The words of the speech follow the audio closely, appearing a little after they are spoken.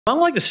I'd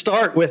like to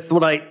start with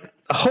what I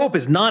hope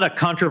is not a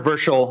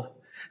controversial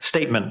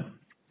statement.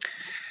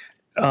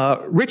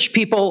 Rich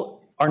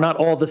people are not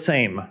all the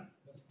same.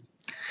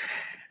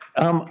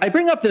 I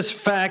bring up this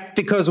fact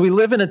because we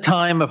live in a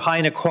time of high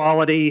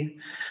inequality,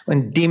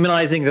 when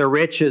demonizing the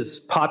rich is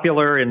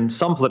popular in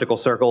some political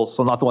circles,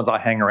 so not the ones I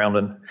hang around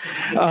in.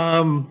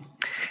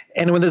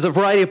 And when there's a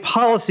variety of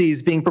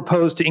policies being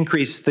proposed to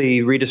increase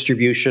the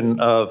redistribution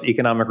of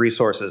economic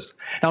resources.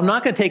 Now, I'm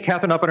not going to take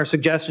Catherine up on her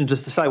suggestion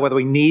just to decide whether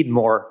we need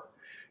more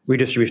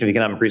redistribution of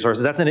economic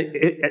resources. That's an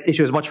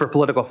issue as much for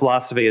political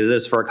philosophy as it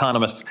is for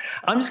economists.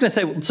 I'm just going to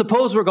say,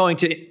 suppose we're going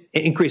to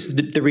increase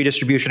the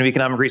redistribution of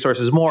economic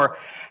resources more.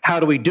 How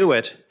do we do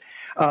it?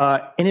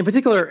 And in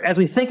particular, as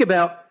we think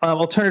about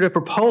alternative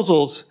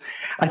proposals,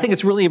 I think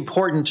it's really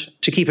important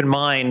to keep in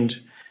mind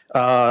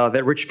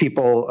that rich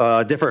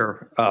people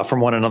differ from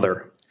one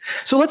another.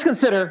 So let's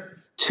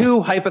consider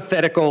two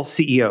hypothetical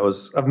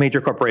CEOs of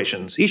major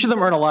corporations. Each of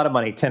them earn a lot of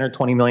money, $10 or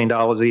 $20 million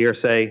a year,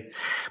 say,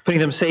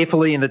 putting them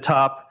safely in the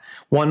top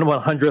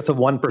 1/100th of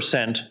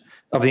 1%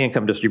 of the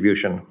income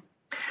distribution.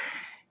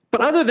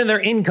 But other than their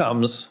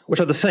incomes, which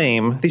are the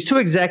same, these two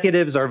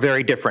executives are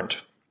very different.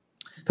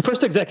 The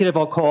first executive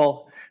I'll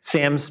call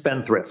Sam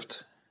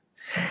Spendthrift.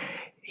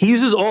 He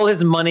uses all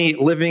his money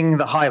living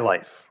the high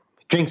life.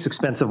 Drinks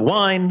expensive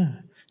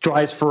wine,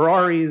 drives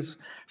Ferraris,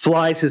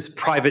 flies his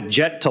private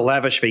jet to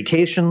lavish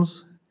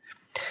vacations.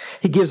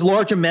 He gives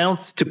large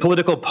amounts to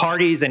political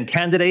parties and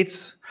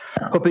candidates,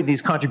 hoping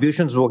these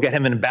contributions will get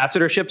him an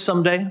ambassadorship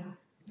someday.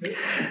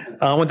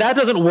 When that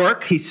doesn't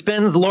work, he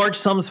spends large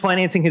sums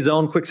financing his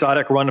own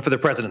quixotic run for the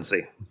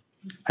presidency.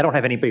 I don't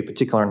have anybody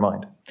particular in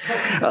mind.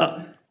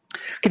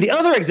 The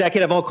other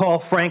executive I'll call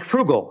Frank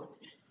Frugal.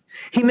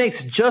 He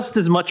makes just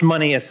as much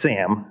money as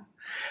Sam,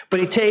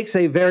 but he takes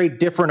a very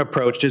different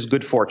approach to his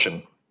good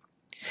fortune.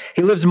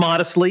 He lives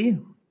modestly,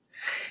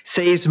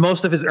 saves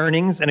most of his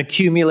earnings, and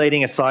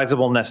accumulating a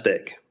sizable nest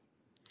egg.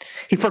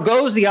 He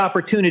forgoes the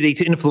opportunity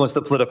to influence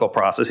the political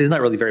process. He's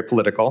not really very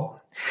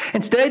political.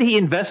 Instead, he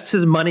invests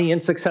his money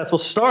in successful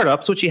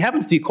startups, which he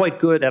happens to be quite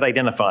good at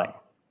identifying.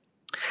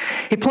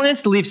 He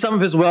plans to leave some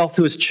of his wealth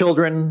to his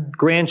children,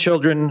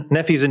 grandchildren,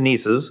 nephews, and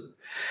nieces.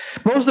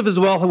 Most of his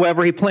wealth,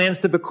 however, he plans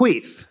to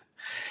bequeath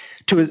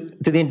to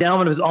the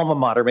endowment of his alma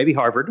mater, maybe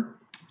Harvard,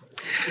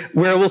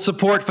 where it will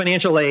support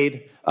financial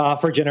aid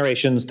for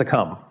generations to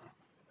come.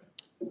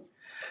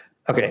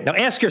 Okay, now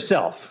ask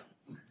yourself,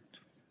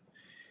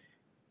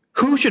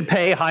 who should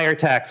pay higher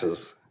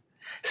taxes,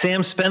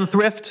 Sam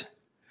Spendthrift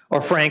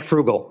or Frank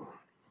Frugal?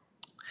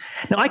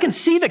 Now, I can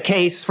see the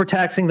case for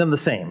taxing them the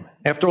same.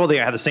 After all, they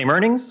have the same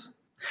earnings.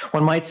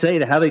 One might say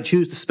that how they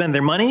choose to spend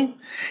their money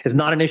is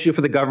not an issue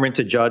for the government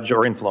to judge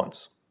or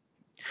influence.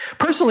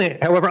 Personally,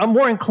 however, I'm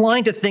more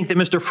inclined to think that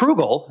Mr.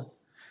 Frugal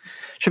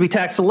should be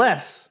taxed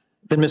less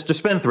than Mr.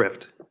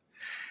 Spendthrift.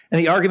 And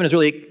the argument is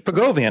really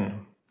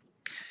Pigovian.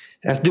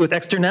 It has to do with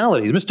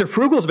externalities. Mr.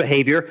 Frugal's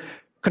behavior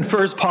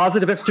confers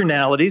positive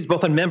externalities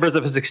both on members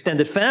of his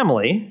extended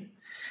family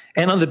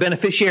and on the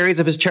beneficiaries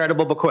of his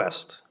charitable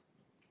bequest.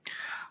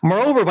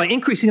 Moreover, by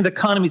increasing the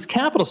economy's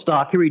capital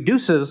stock, he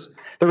reduces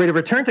the rate of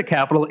return to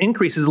capital,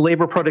 increases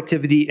labor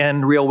productivity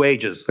and real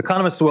wages.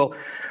 Economists will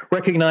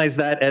recognize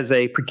that as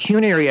a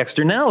pecuniary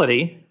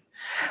externality,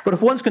 but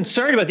if one's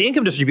concerned about the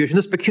income distribution,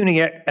 this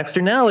pecuniary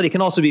externality can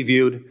also be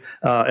viewed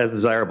as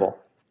desirable.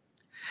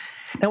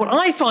 Now, what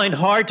I find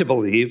hard to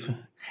believe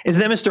is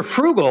that Mr.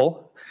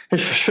 Frugal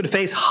should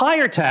face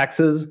higher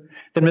taxes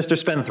than Mr.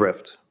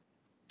 Spendthrift.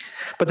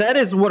 But that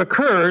is what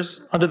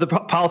occurs under the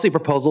policy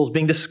proposals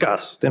being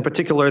discussed, in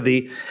particular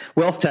the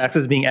wealth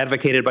taxes being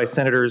advocated by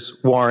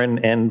Senators Warren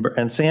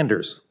and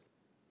Sanders.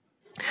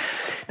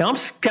 Now, I'm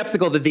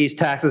skeptical that these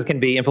taxes can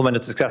be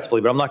implemented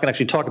successfully, but I'm not going to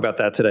actually talk about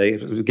that today,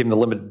 given the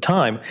limited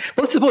time.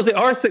 But let's suppose they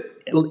are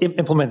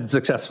implemented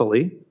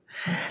successfully.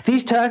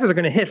 These taxes are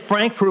going to hit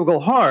Frank Frugal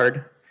hard,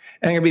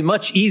 and they're going to be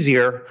much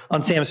easier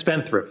on Sam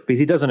Spendthrift, because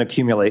he doesn't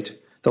accumulate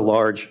the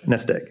large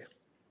nest egg.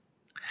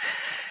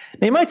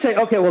 Now, you might say,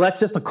 okay, well, that's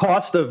just the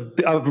cost of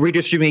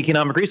redistributing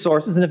economic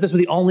resources, and if this was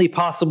the only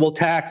possible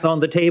tax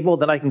on the table,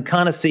 then I can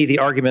kind of see the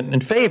argument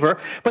in favor.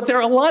 But there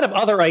are a lot of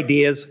other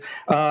ideas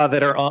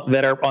that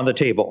are on the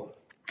table.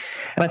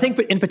 And I think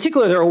in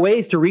particular, there are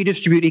ways to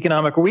redistribute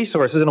economic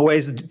resources in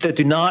ways that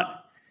do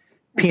not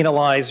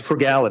penalize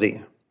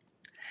frugality.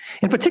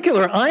 In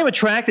particular, I am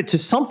attracted to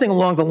something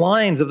along the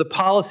lines of the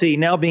policy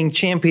now being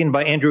championed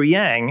by Andrew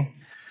Yang,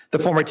 the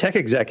former tech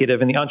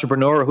executive and the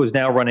entrepreneur who is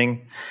now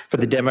running for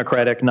the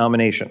Democratic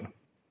nomination.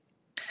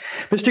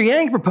 Mr.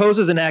 Yang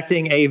proposes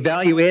enacting a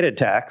value-added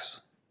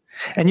tax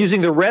and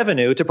using the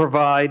revenue to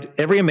provide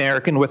every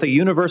American with a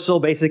universal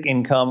basic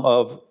income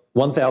of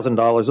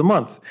 $1,000 a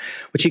month,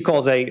 which he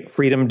calls a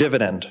freedom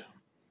dividend.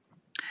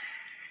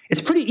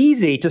 It's pretty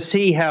easy to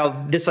see how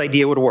this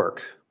idea would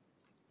work.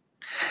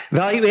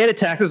 Value-added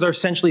taxes are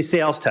essentially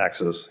sales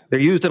taxes. They're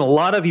used in a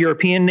lot of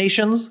European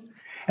nations,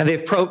 and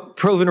they've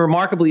proven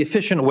remarkably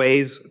efficient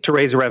ways to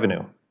raise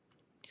revenue.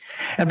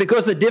 And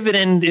because the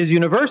dividend is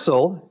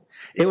universal,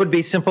 it would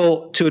be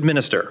simple to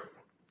administer.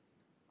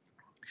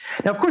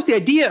 Now, of course, the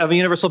idea of a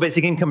universal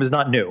basic income is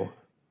not new,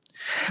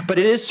 but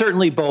it is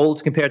certainly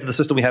bold compared to the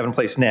system we have in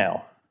place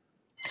now.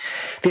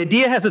 The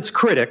idea has its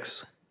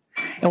critics,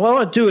 and what I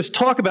want to do is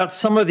talk about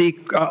some of the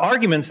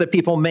arguments that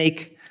people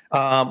make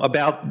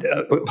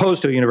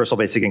opposed to a universal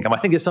basic income. I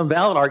think there's some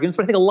valid arguments,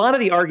 but I think a lot of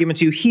the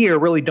arguments you hear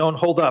really don't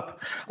hold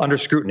up under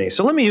scrutiny.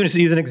 So let me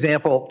use an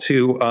example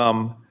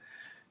to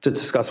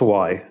discuss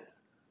why.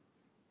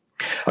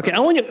 Okay, I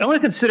want to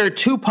consider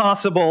two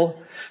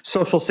possible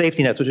social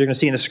safety nets, which you're going to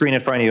see in the screen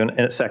in front of you in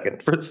a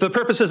second. For the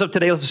purposes of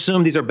today, let's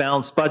assume these are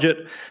balanced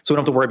budget, so we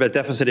don't have to worry about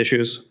deficit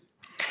issues.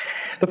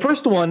 The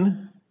first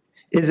one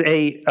is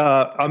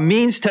a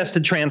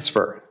means-tested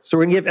transfer. So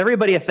we're going to give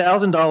everybody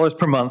 $1,000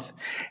 per month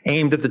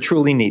aimed at the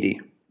truly needy.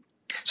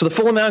 So the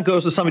full amount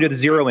goes to somebody with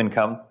zero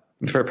income,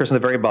 for a person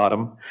at the very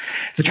bottom.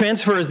 The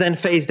transfer is then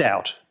phased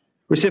out.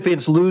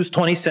 Recipients lose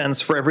 20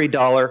 cents for every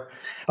dollar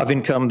of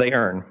income they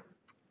earn.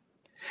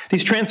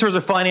 These transfers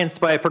are financed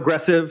by a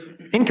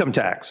progressive income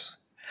tax.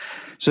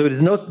 So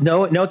there's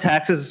no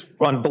taxes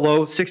on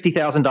below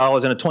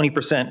 $60,000 and a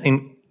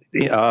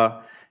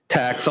 20%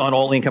 tax on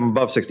all income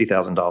above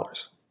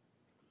 $60,000.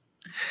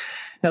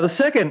 Now, the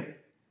second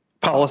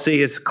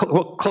policy is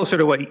closer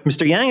to what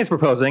Mr. Yang is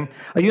proposing,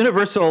 a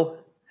universal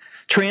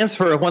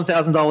transfer of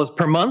 $1,000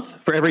 per month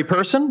for every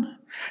person,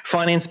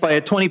 financed by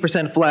a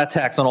 20% flat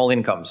tax on all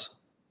incomes.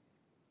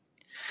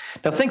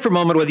 Now, think for a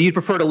moment whether you'd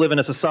prefer to live in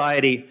a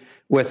society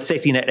with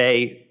safety net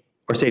A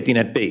or safety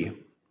net B.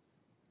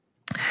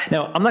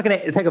 Now, I'm not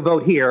going to take a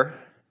vote here,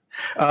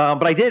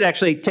 but I did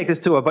actually take this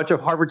to a bunch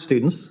of Harvard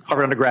students,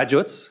 Harvard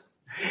undergraduates,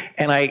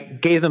 and I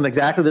gave them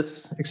exactly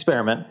this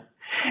experiment.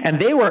 And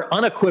they were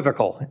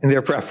unequivocal in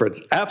their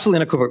preference,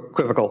 absolutely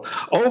unequivocal.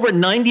 Over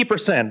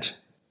 90%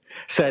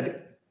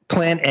 said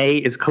Plan A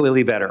is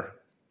clearly better.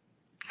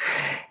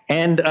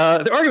 And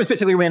the arguments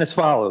basically ran as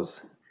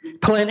follows.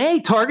 Plan A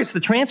targets the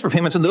transfer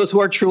payments on those who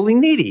are truly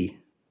needy.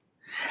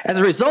 As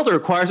a result, it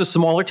requires a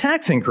smaller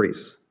tax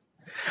increase.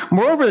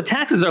 Moreover, the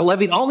taxes are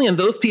levied only on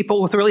those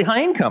people with really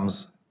high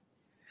incomes.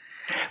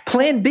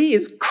 Plan B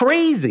is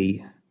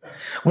crazy.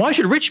 Why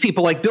should rich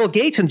people like Bill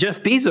Gates and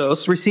Jeff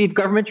Bezos receive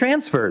government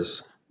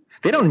transfers?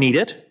 They don't need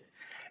it.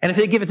 And if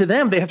they give it to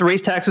them, they have to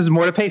raise taxes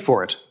more to pay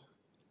for it.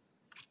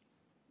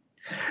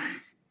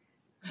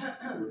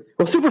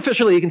 Well,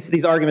 superficially, you can see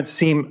these arguments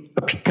seem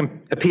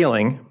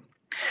appealing.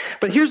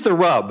 But here's the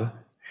rub.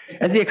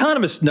 As the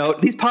economists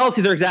note, these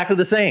policies are exactly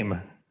the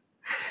same.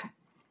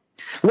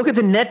 Look at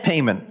the net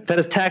payment, that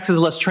is taxes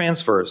less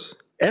transfers.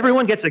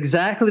 Everyone gets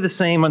exactly the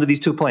same under these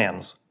two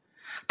plans.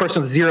 A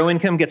person with zero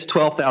income gets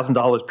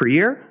 $12,000 per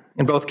year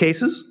in both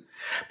cases.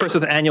 A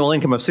person with an annual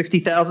income of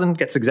 $60,000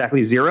 gets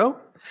exactly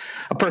zero.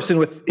 A person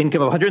with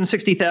income of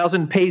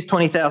 $160,000 pays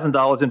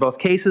 $20,000 in both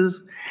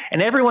cases.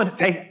 And everyone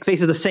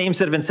faces the same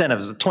set of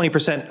incentives, a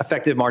 20%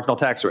 effective marginal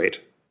tax rate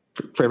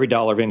for every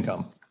dollar of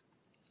income.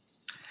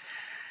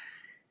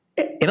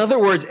 In other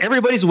words,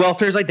 everybody's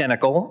welfare is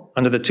identical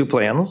under the two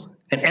plans,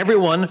 and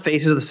everyone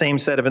faces the same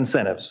set of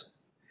incentives.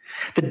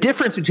 The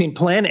difference between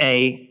Plan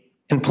A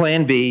and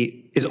Plan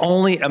B is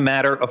only a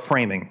matter of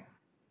framing.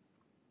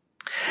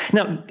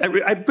 Now,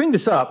 I bring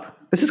this up.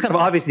 This is kind of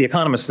obvious to the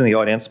economists in the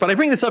audience, but I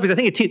bring this up because I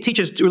think it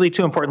teaches really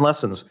two important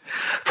lessons.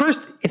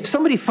 First, if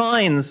somebody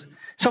finds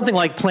something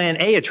like Plan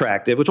A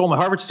attractive, which all my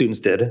Harvard students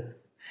did,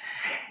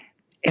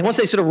 and once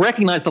they sort of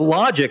recognize the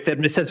logic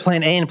that it says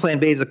Plan A and Plan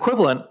B is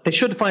equivalent, they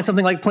should find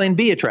something like Plan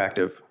B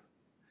attractive.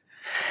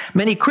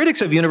 Many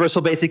critics of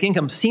universal basic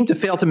income seem to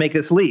fail to make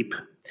this leap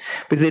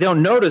because they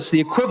don't notice the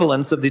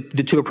equivalence of the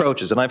two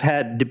approaches. And I've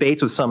had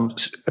debates with some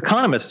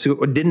economists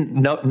who didn't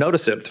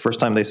notice it the first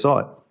time they saw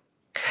it.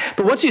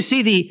 But once you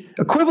see the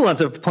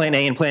equivalence of Plan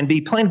A and Plan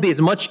B is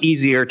much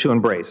easier to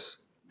embrace.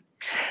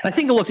 And I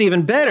think it looks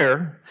even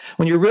better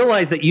when you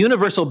realize that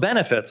universal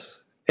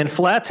benefits and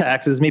flat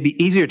taxes may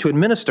be easier to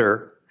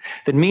administer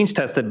than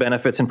means-tested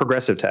benefits and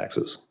progressive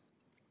taxes.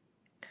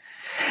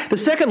 The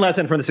second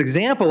lesson from this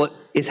example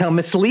is how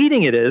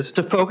misleading it is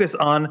to focus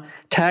on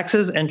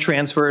taxes and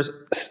transfers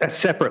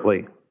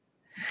separately.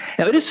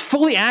 Now, it is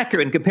fully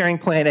accurate in comparing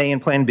Plan A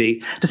and Plan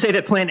B to say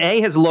that Plan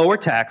A has lower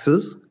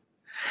taxes,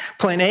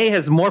 Plan A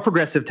has more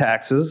progressive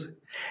taxes,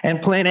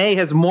 and Plan A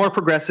has more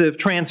progressive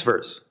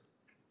transfers.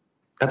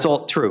 That's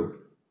all true.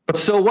 But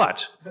so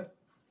what?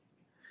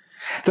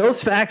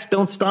 Those facts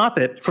don't stop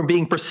it from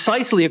being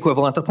precisely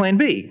equivalent to Plan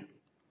B.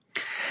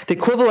 The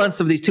equivalence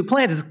of these two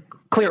plans is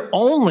clear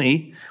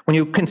only when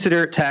you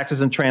consider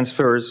taxes and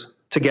transfers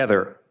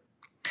together.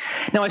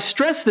 Now, I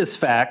stress this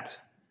fact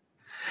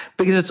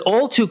because it's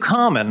all too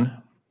common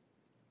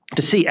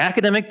to see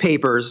academic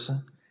papers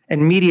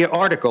and media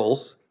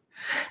articles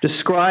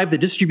describe the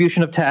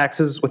distribution of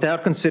taxes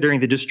without considering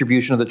the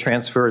distribution of the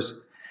transfers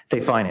they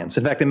finance.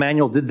 In fact,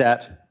 Emmanuel did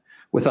that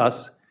with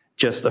us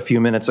just a few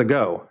minutes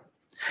ago.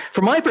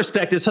 From my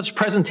perspective, such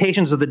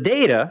presentations of the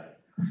data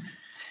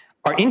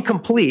are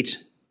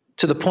incomplete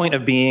to the point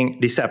of being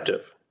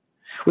deceptive.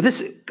 With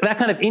that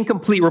kind of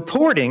incomplete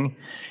reporting,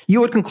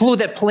 you would conclude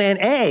that Plan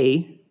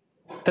A,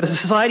 that a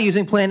society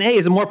using Plan A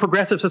is a more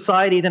progressive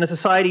society than a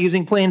society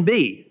using Plan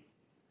B.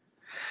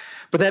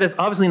 But that is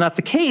obviously not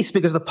the case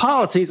because the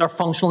policies are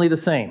functionally the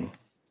same.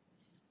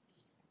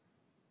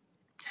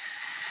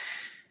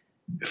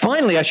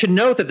 Finally, I should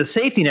note that the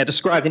safety net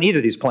described in either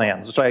of these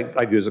plans, which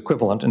I view as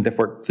equivalent and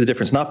therefore the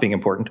difference not being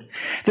important,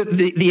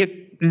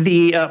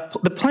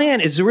 the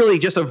plan is really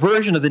just a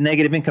version of the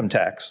negative income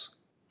tax.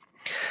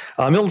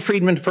 Milton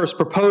Friedman first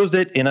proposed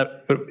it in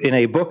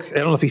a book. I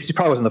don't know if he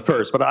probably wasn't the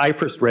first, but I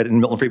first read it in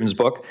Milton Friedman's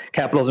book,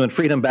 Capitalism and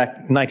Freedom, back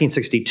in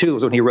 1962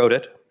 was when he wrote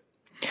it.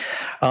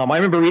 I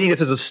remember reading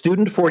this as a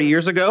student 40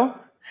 years ago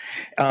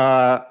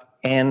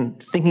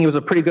and thinking it was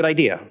a pretty good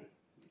idea.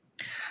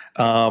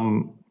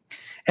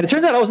 And it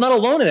turns out I was not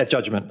alone in that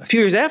judgment. A few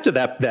years after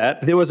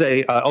that there was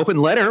an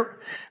open letter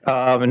in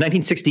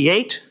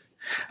 1968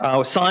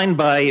 signed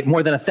by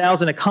more than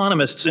 1,000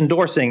 economists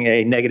endorsing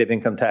a negative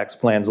income tax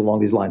plans along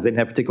these lines. They didn't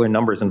have particular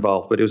numbers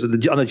involved, but it was on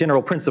the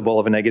general principle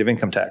of a negative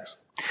income tax.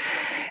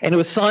 And it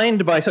was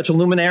signed by such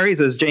luminaries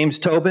as James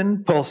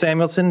Tobin, Paul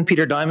Samuelson,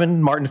 Peter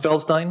Diamond, Martin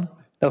Feldstein.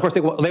 Now, of course,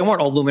 they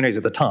weren't all luminaries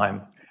at the time,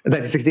 in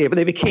 1968, but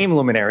they became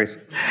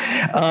luminaries.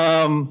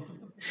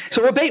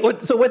 So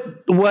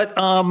what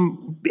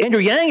Andrew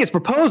Yang is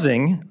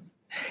proposing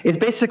is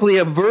basically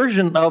a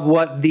version of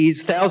what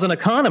these 1,000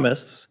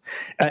 economists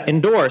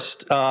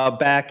endorsed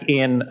back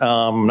in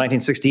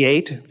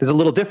 1968. There's a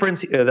little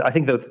difference. I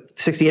think the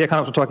 68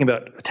 economists were talking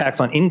about a tax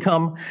on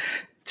income.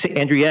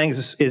 Andrew Yang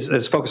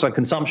is focused on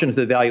consumption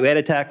through the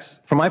value-added tax.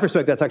 From my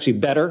perspective, that's actually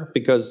better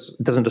because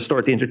it doesn't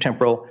distort the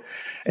intertemporal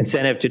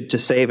incentive to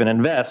save and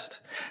invest.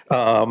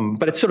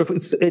 But it's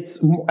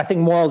I think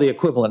morally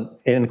equivalent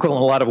in a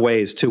lot of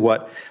ways to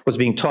what was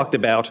being talked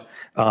about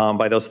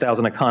by those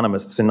 1,000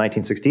 economists in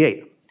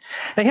 1968.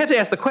 Now you have to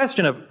ask the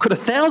question of, could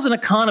 1,000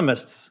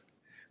 economists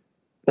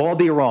all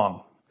be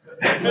wrong?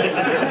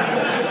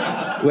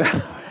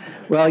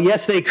 well,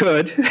 yes, they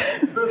could.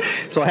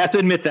 So I have to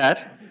admit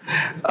that.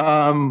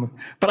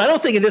 But I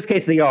don't think in this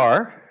case they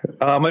are.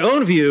 My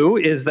own view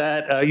is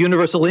that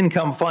universal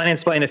income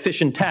financed by an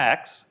efficient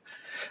tax,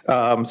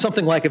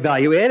 something like a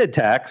value-added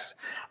tax,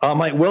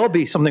 might well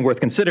be something worth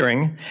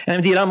considering. And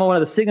indeed, I'm one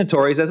of the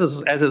signatories, as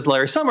is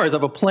Larry Summers,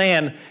 of a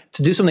plan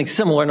to do something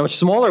similar in a much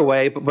smaller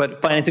way,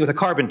 but financing with a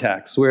carbon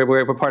tax.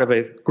 We're part of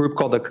a group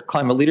called the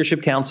Climate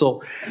Leadership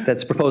Council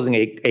that's proposing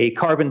a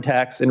carbon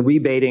tax and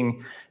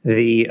rebating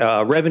the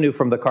revenue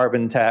from the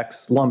carbon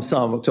tax lump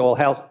sum to all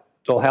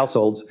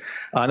households,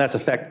 and that's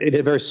in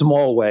a very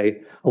small way,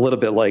 a little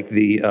bit like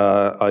the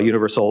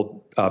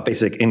universal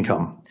basic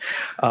income.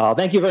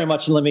 Thank you very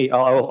much, and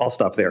I'll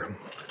stop there.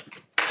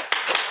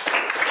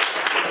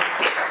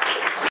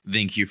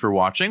 Thank you for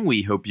watching.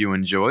 We hope you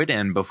enjoyed.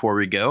 And before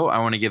we go, I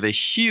want to give a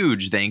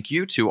huge thank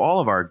you to all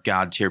of our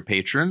God tier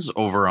patrons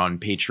over on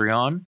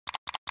Patreon.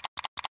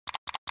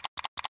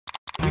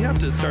 We have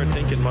to start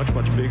thinking much,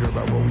 much bigger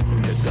about what we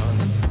can get done.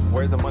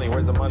 Where's the money?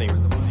 Where's the money?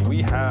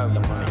 We have the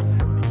money.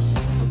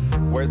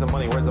 Where's the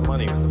money? Where's the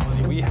money?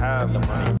 We have the money.